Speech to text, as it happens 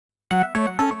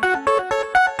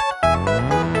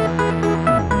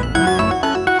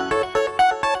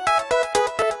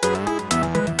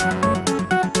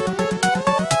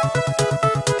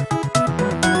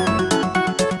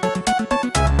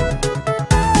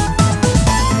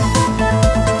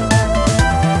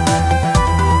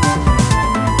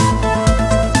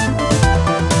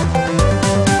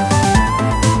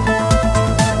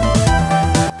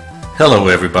Hello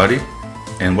everybody,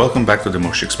 and welcome back to the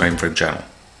moshix mainframe channel.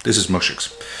 This is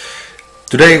moshix.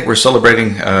 Today we're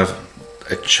celebrating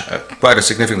quite a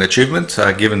significant achievement.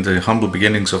 Given the humble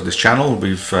beginnings of this channel,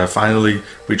 we've finally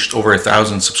reached over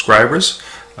 1,000 subscribers.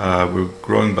 We're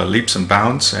growing by leaps and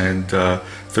bounds, and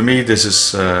for me this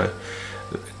is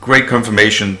great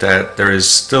confirmation that there is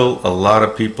still a lot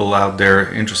of people out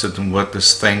there interested in what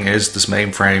this thing is, this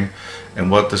mainframe,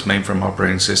 and what this mainframe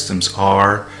operating systems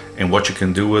are and what you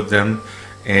can do with them.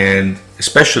 And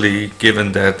especially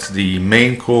given that the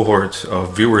main cohort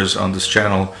of viewers on this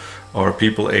channel are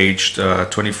people aged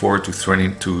 24 to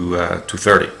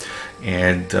 30,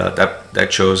 and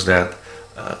that shows that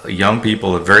young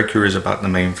people are very curious about the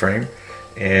mainframe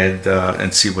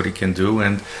and see what it can do.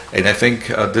 And I think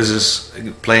this is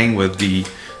playing with the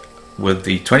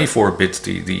 24-bit,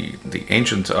 the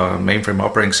ancient mainframe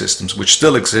operating systems, which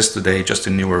still exist today, just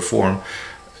in newer form,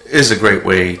 is a great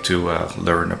way to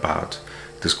learn about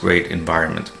this great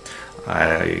environment.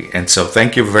 And so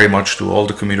thank you very much to all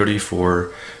the community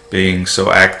for being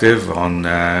so active on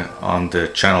the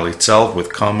channel itself,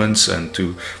 with comments and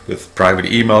with private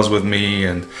emails with me,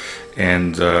 and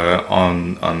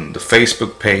on the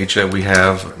Facebook page that we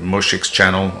have, moshix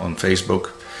channel on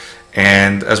Facebook,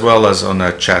 and as well as on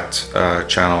a chat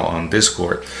channel on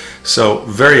Discord. So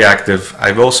very active.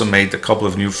 I've also made a couple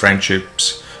of new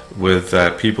friendships with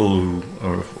people whom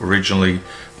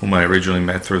I originally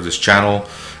met through this channel.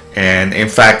 And in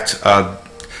fact,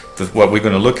 what we're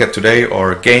going to look at today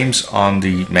are games on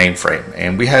the mainframe.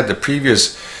 And we had the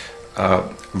previous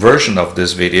version of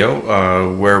this video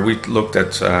where we looked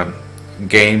at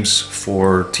games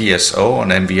for TSO on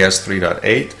MVS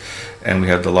 3.8, and we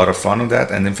had a lot of fun on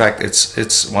that. And in fact,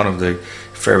 it's one of the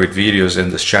favorite videos in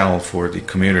this channel for the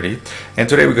community. And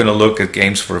today we're going to look at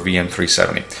games for VM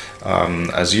 370.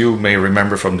 As you may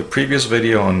remember from the previous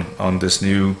video on this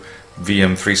new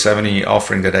VM 370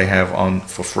 offering that I have on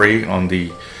for free on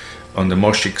the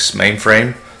moshix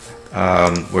mainframe,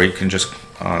 where you can just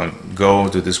go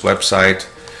to this website,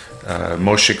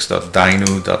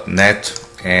 moshix.dinu.net,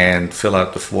 and fill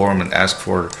out the form and ask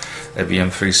for a VM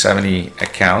 370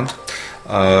 account.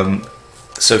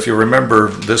 So if you remember,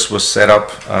 this was set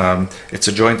up, it's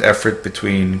a joint effort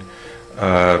between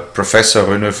Professor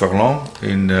René Ferland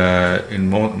in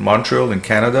Montreal in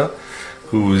Canada,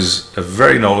 who is a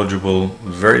very knowledgeable,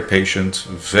 very patient,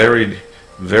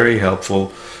 very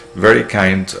helpful, very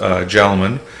kind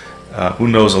gentleman who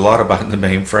knows a lot about the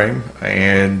mainframe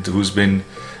and who's been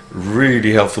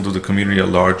really helpful to the community at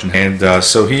large. And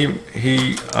so he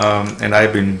and I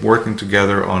have been working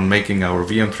together on making our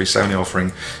VM 370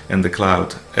 offering in the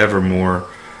cloud ever more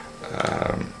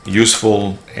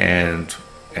useful and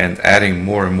adding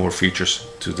more and more features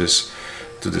to this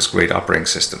great operating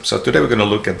system. So today we're going to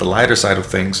look at the lighter side of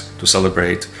things to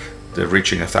celebrate the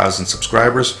reaching 1,000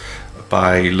 subscribers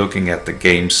by looking at the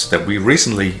games that we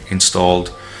recently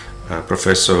installed,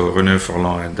 Professor René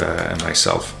Ferland and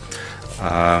myself.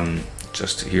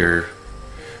 Just here,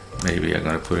 maybe I'm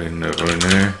going to put in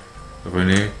René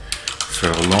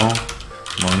Ferland,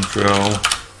 Montreal.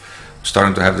 I'm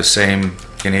starting to have the same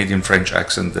Canadian-French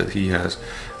accent that he has.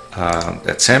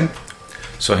 That's him.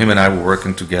 So him and I were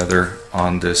working together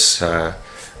on this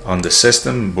on the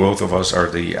system. Both of us are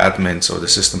the admins or the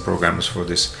system programmers for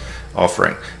this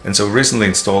offering. And so recently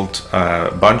installed a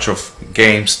bunch of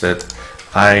games that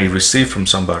I received from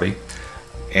somebody,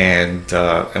 and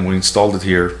we installed it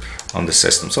here on the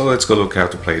system. So let's go look how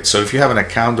to play it. So if you have an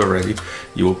account already,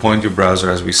 you will point your browser,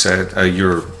 as we said,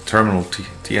 your terminal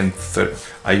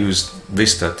I used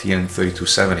Vista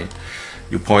TN3270.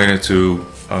 You point it to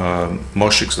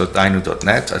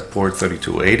moshix.dinu.net at port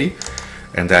 3280,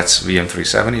 and that's VM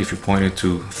 370. If you point it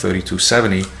to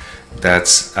 3270,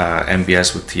 that's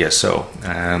MBS with TSO.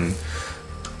 And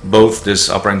both this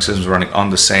operating systems running on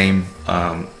the same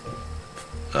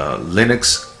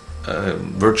Linux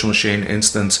virtual machine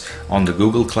instance on the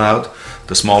Google Cloud.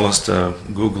 The smallest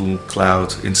Google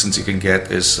Cloud instance you can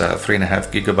get is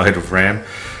 3.5 GB of RAM.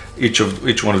 Each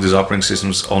one of these operating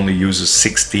systems only uses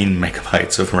 16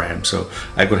 megabytes of RAM, so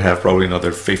I could have probably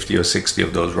another 50 or 60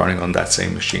 of those running on that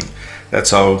same machine.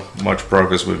 That's how much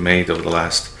progress we've made over the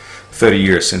last 30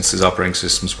 years since these operating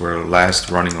systems were last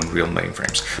running on real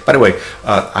mainframes. By the way,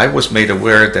 I was made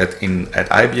aware that at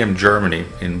IBM Germany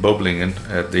in Böblingen,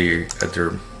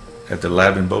 at the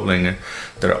lab in Böblingen,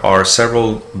 there are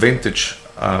several vintage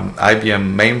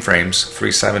IBM mainframes,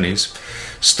 370s,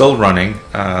 still running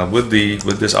with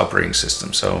this operating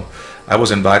system. So I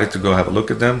was invited to go have a look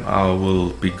at them. I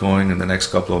will be going in the next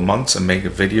couple of months and make a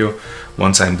video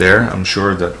once I'm there. I'm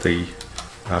sure that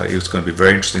it's going to be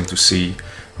very interesting to see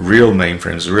real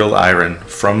mainframes, real iron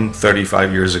from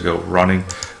 35 years ago, running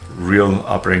real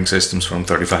operating systems from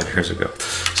 35 years ago.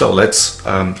 So let's,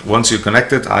 once you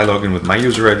connect it, I log in with my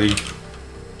user ID,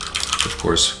 of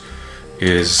course,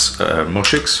 is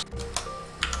moshix.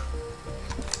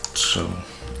 So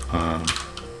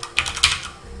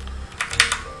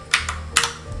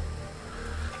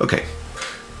okay,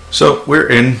 so we're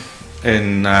in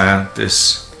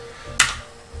this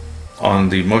on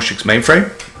the moshix mainframe.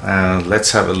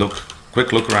 Let's have a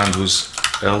quick look around who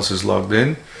else is logged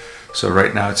in. So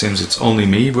right now it seems it's only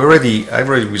me. I've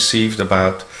already received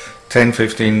about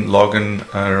 10-15 login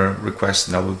requests,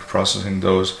 and I will be processing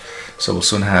those. So we'll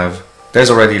soon have, there's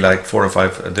already like 4 or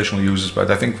 5 additional users, but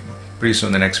I think pretty soon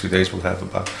in the next few days we'll have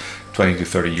about 20 to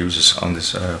 30 users on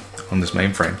this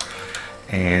mainframe.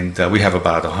 And we have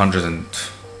about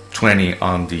 120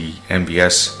 on the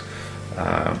MBS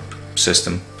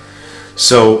system.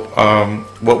 So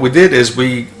what we did is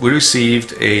we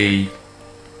received an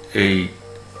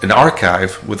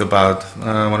archive with about,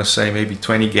 I want to say maybe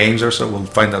 20 games or so, we'll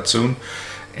find out soon,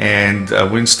 and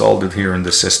we installed it here in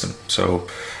the system. So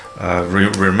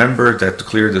remember that to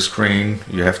clear the screen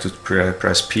you have to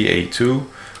press PA2,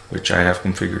 which I have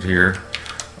configured here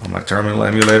on my terminal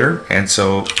emulator, and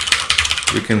so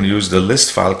we can use the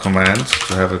list file command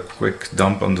to have a quick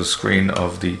dump on the screen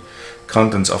of the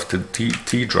contents of the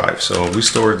T drive. So we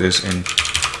store this in,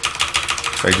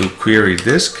 if I do query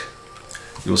disk,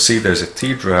 you'll see there's a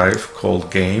T drive called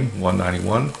game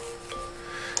 191,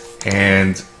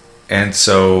 and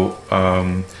so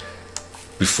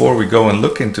before we go and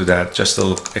look into that, just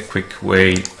a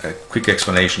quick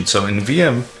explanation. So in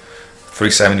VM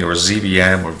 370 or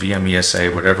ZVM or VM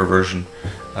ESA, whatever version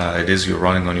it is you're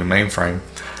running on your mainframe,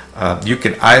 you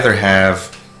can either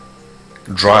have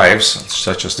drives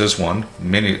such as this one,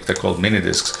 they're called mini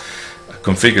disks,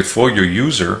 configured for your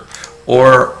user,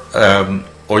 or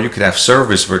you could have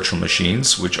service virtual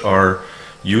machines, which are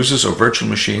users or virtual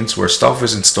machines where stuff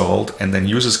is installed and then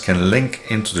users can link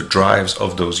into the drives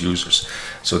of those users.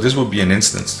 So this would be an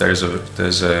instance. There's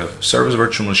a service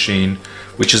virtual machine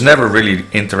which is never really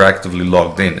interactively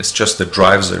logged in. It's just the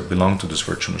drives that belong to those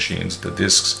virtual machines, the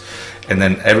disks, and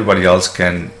then everybody else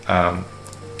can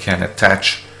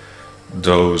attach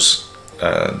those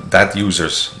that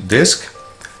user's disk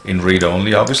in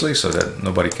read-only, obviously, so that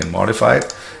nobody can modify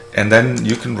it. And then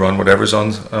you can run whatever's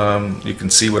on, you can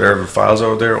see whatever files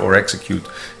are there or execute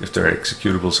if there are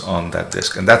executables on that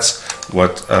disk. And that's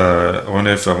what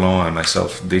René Ferland and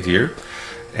myself did here.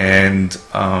 And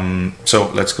so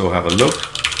let's go have a look.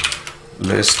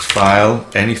 List file,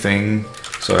 anything.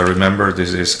 So I remember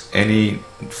this is any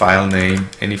file name,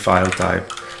 any file type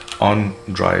on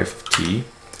drive T.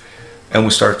 And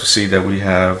we start to see that we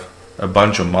have a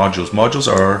bunch of modules. Modules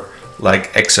are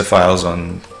like exe files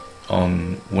on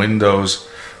Windows,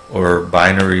 or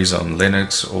binaries on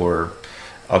Linux, or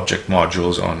object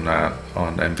modules on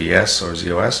MVS or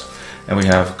ZOS, and we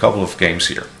have a couple of games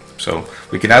here. So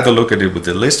we can either look at it with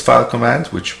the list file command,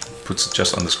 which puts it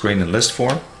just on the screen in list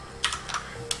form,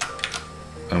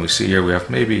 and we see here we have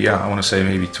maybe, yeah, I want to say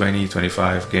maybe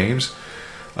 20-25 games,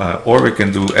 or we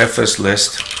can do fs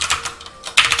list,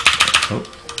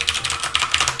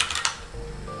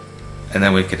 and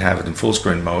then we can have it in full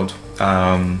screen mode.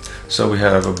 So we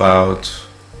have about,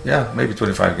 yeah, maybe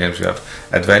 25 games. We have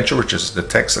Adventure, which is the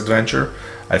text adventure.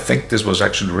 I think this was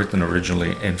actually written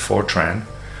originally in Fortran.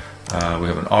 We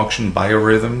have an auction,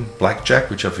 Biorhythm, Blackjack,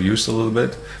 which I've used a little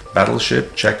bit,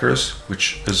 Battleship, Checkers,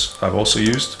 which is I've also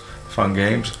used. Fun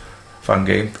game.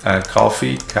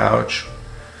 Coffee, Couch,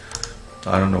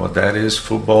 I don't know what that is.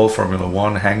 Football, Formula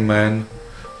 1, Hangman,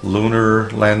 Lunar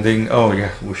Landing. Oh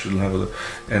yeah, we should have a look.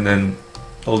 And then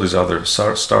all these other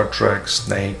Star Trek,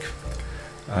 Snake,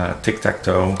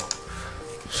 Tic-Tac-Toe.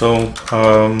 So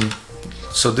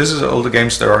so this is all the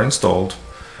games that are installed.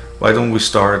 Why don't we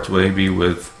start maybe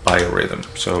with Biorhythm?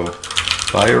 So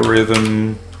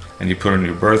Biorhythm, and you put in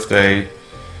your birthday,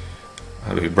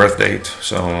 your birth date.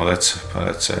 So let's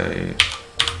say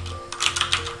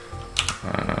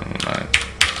 9.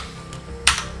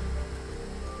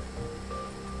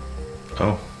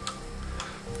 Oh,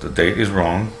 the date is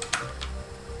wrong.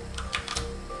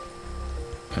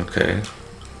 Okay,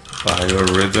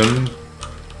 Biorhythm.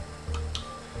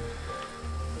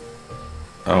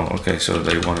 Oh, okay, so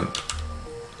they want it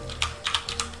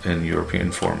in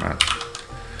European format.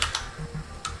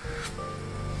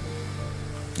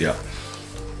 Yeah.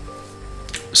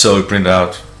 So it printed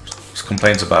out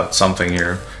complaints about something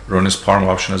here. Runner's Parm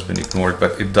option has been ignored,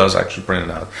 but it does actually print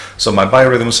it out. So my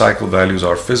Biorhythm cycle values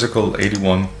are physical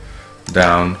 81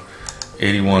 down,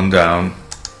 81 down,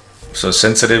 So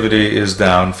sensitivity is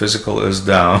down, physical is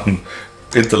down,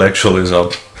 intellectual is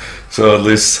up. So at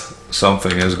least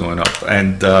something is going up.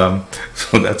 And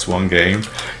so that's one game you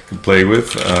can play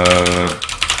with.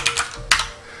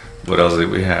 What else did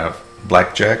we have?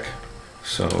 Blackjack.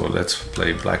 So let's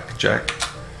play blackjack.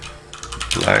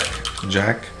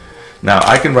 Blackjack. Now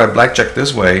I can write blackjack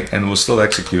this way and will still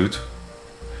execute.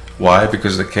 Why?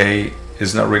 Because the K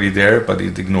is not really there, but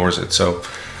it ignores it. So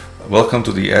welcome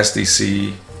to the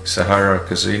SDC Sahara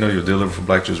Casino. Your dealer for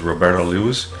blackjack is Roberto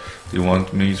Lewis. Do you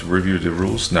want me to review the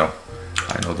rules? No,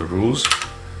 I know the rules.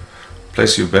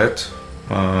 Place your bet,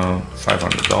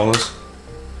 $500.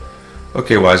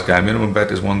 Okay, wise guy, minimum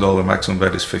bet is $1, maximum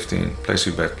bet is 15. Place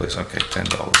your bet, please. Okay,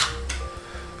 $10.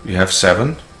 You have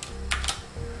 7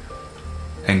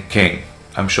 and king.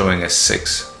 I'm showing a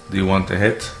 6. Do you want to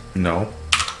hit? No.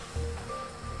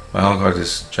 My whole card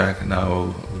is jack.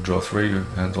 Now we'll draw 3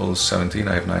 and all 17.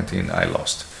 I have 19. I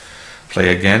lost. Play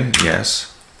again. Yes.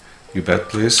 You bet,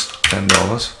 please.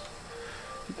 $10.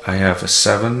 I have a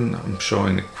 7. I'm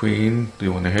showing a queen. Do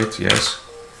you want to hit? Yes.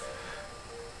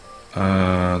 Do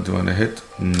you want to hit?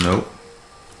 No.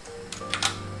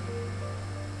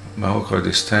 My whole card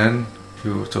is 10.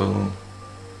 You total.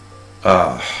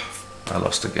 I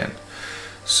lost again.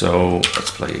 So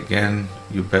let's play again.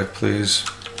 You bet, please.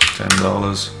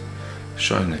 $10.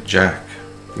 Showing a jack.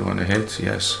 You want to hit?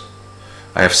 Yes.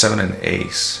 I have 7 and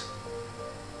ace.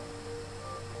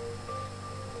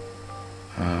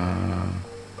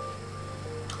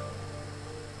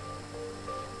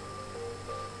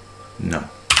 No.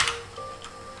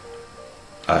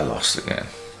 I lost again.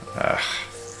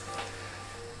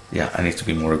 Yeah, I need to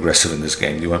be more aggressive in this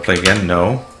game. Do you want to play again?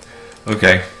 No.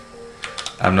 Okay.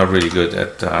 I'm not really good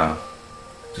at...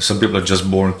 some people are just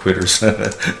born quitters.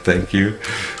 Thank you.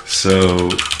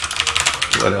 So,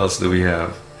 what else do we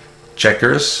have?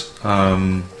 Checkers.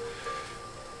 Hangman,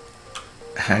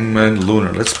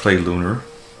 Lunar. Let's play Lunar.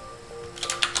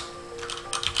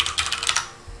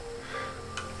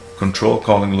 Control,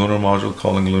 calling Lunar module,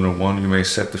 calling Lunar 1. You may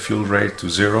set the fuel rate to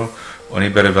 0. Only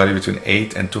bet a value between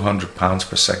 8 and 200 pounds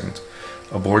per second.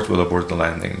 Abort will abort the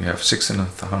landing. You have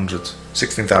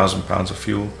 16,000 pounds of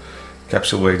fuel.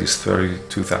 Capsule weight is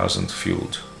 32,000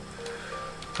 fueled.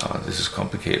 This is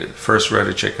complicated. First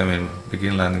ready check them in.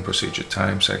 Begin landing procedure.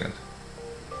 Time, second.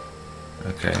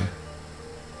 Okay.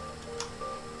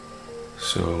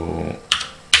 So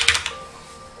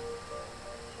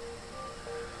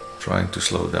trying to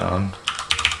slow down.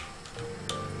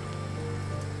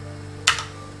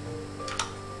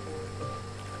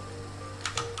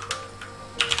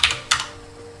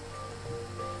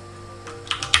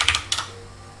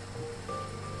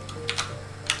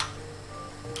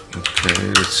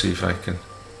 Okay, let's see if I can.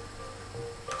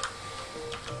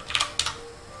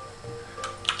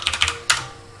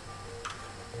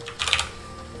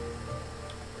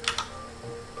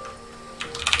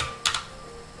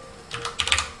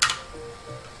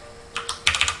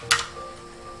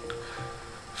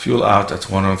 Fuel out at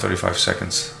 135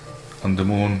 seconds. On the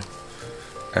moon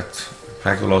at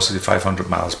pack velocity 500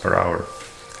 miles per hour.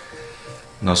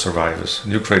 No survivors.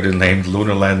 New crater named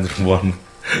Lunar Lander 1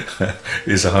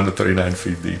 is 139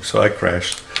 feet deep. So I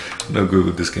crashed. No good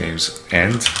with these games.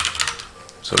 And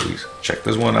so we check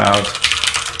this one out.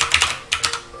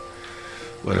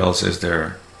 What else is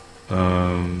there?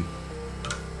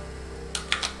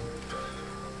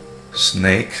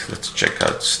 Snake. Let's check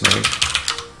out Snake.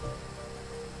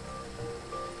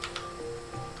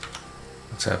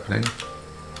 What's happening?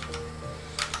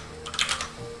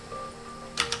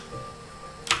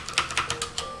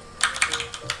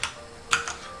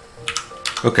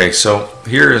 Okay, so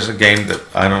here is a game that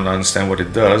I don't understand what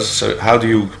it does. So how do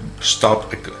you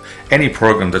stop any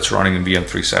program that's running in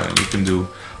VM37? You can do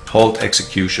halt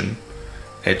execution,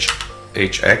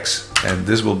 HX, and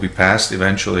this will be passed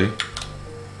eventually.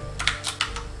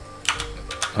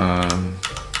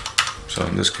 So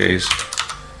in this case,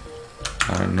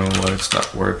 I don't know why it's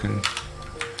not working.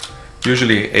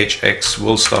 Usually HX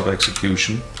will stop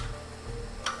execution.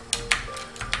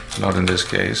 Not in this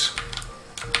case.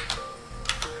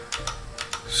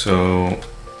 So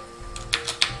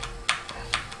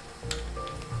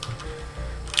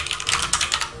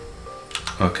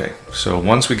okay, so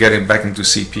once we get it back into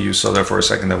CP, you saw there for a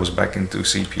second that was back into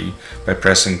CP by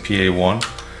pressing PA1,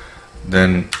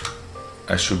 then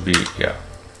I should be, yeah,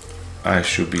 I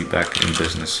should be back in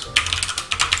business.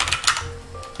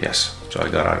 Yes, so I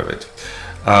got out of it.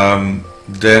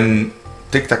 Then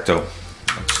tic-tac-toe.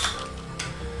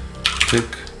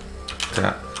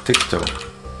 Tic-tac-toe.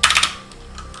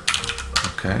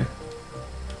 Okay.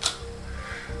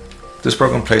 This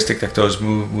program plays tic-tac-toes,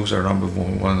 moves are number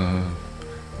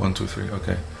 1, 2, 3,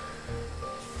 okay.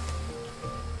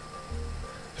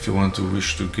 If you want to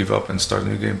wish to give up and start a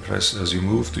new game, press as you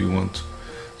move. Do you want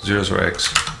zeros or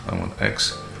X? I want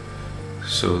X.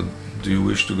 So do you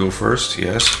wish to go first?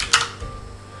 Yes.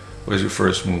 Where's your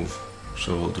first move?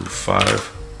 So we'll do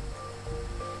 5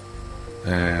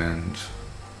 and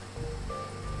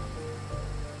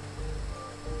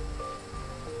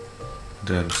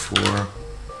then 4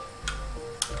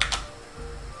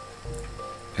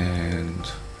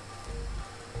 and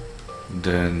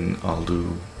then I'll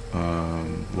do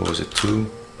what was it,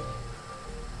 2,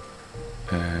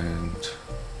 and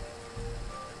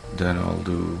then I'll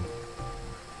do,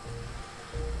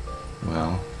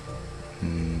 well,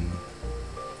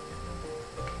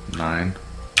 9,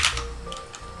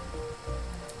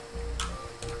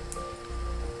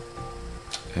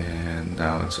 and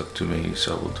now it's up to me,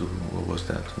 so we'll do, what was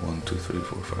that, 1, 2, 3,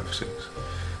 4, 5, 6,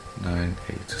 9,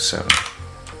 8, 7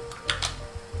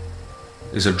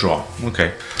 is a draw.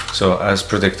 Okay, so as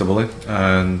predictably,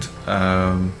 and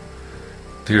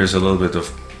here's a little bit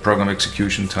of program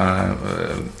execution time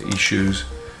issues.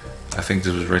 I think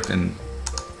this was written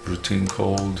routine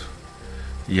code.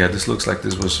 Yeah, this looks like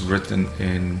this was written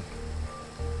in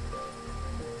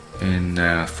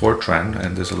Fortran,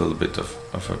 and there's a little bit of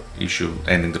an issue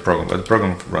ending the program, but the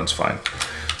program runs fine.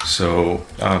 So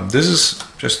this is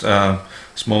just a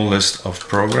small list of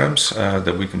programs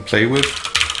that we can play with.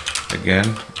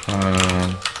 Again,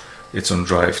 it's on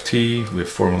Drive T with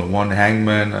Formula 1,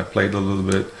 Hangman. I played a little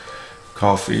bit.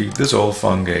 Coffee. These are all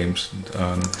fun games,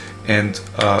 and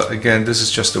again, this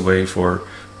is just a way for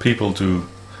people to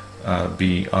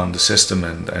be on the system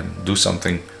and do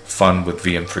something fun with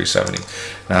VM 370.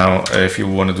 Now, if you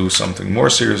want to do something more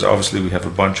serious, obviously we have a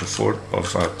bunch of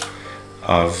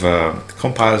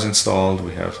compiles installed.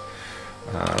 We have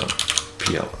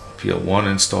PL1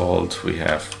 installed. We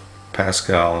have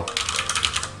Pascal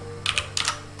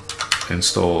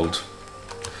installed.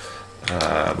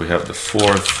 We have the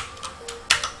 4th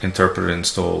interpreter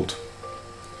installed.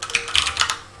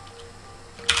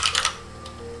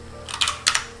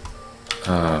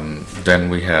 Then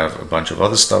we have a bunch of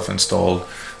other stuff installed,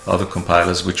 other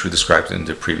compilers which we described in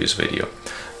the previous video.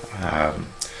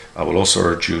 I will also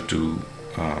urge you to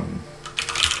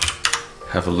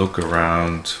have a look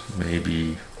around,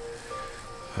 maybe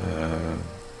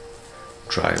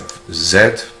drive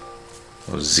Z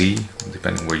or Z,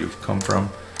 depending where you've come from.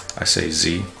 I say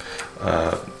Z.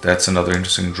 That's another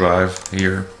interesting drive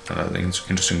here, another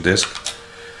interesting disk.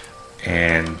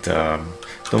 And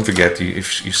don't forget,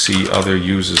 if you see other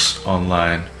users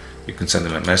online, you can send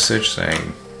them a message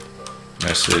saying,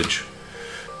 message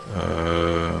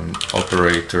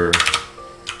operator,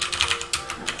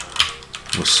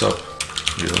 what's up,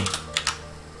 yo?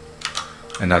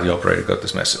 And now the operator got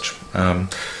this message.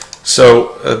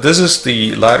 So this is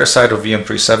the lighter side of VM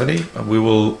 370. We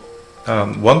will,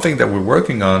 one thing that we're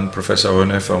working on, Professor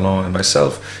René Ferland and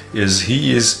myself, is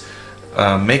he is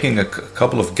making a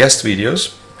couple of guest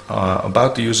videos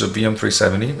about the use of VM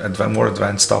 370, more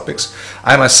advanced topics.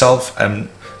 I myself am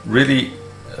really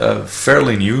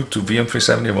fairly new to VM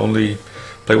 370. I've only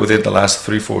played with it the last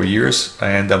 3-4 years,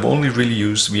 and I've only really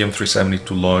used VM 370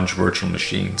 to launch virtual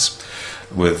machines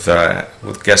with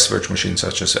guest virtual machines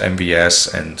such as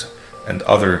MVS and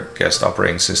other guest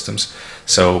operating systems.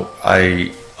 So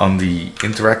on the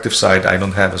interactive side, I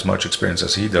don't have as much experience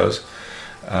as he does.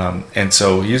 And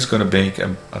so he's going to make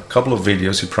a couple of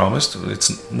videos. He promised.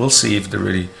 We'll see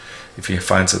if he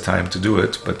finds the time to do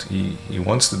it, but he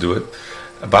wants to do it,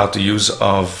 about the use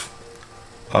of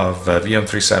VM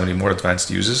 370, more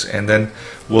advanced uses, and then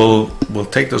we'll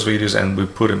take those videos and we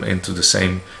put them into the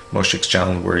same moshix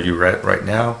channel where you're at right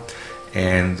now,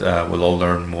 and we'll all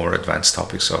learn more advanced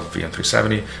topics of VM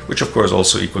 370, which of course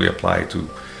also equally apply to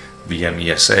VM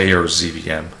ESA or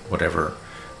ZVM, whatever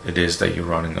it is that you're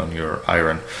running on your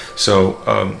iron. So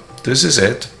this is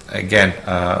it. Again,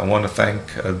 I want to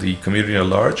thank the community at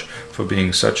large for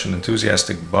being such an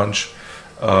enthusiastic bunch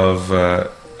of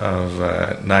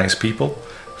nice people,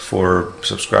 for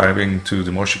subscribing to the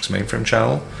moshix mainframe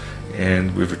channel,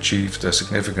 and we've achieved a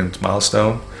significant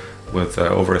milestone with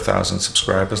over 1,000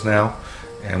 subscribers now,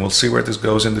 and we'll see where this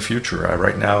goes in the future.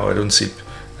 Right now, I don't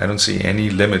see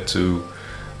any limit to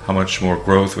how much more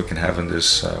growth we can have in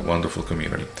this wonderful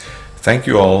community. Thank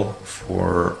you all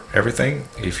for everything.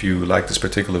 If you like this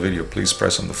particular video, please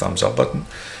press on the thumbs up button.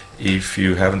 If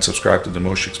you haven't subscribed to the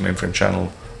moshix mainframe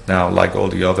channel now, like all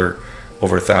the other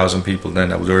over 1,000 people,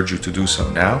 then I would urge you to do so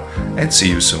now, and see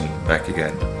you soon back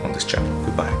again on this channel.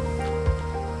 Goodbye.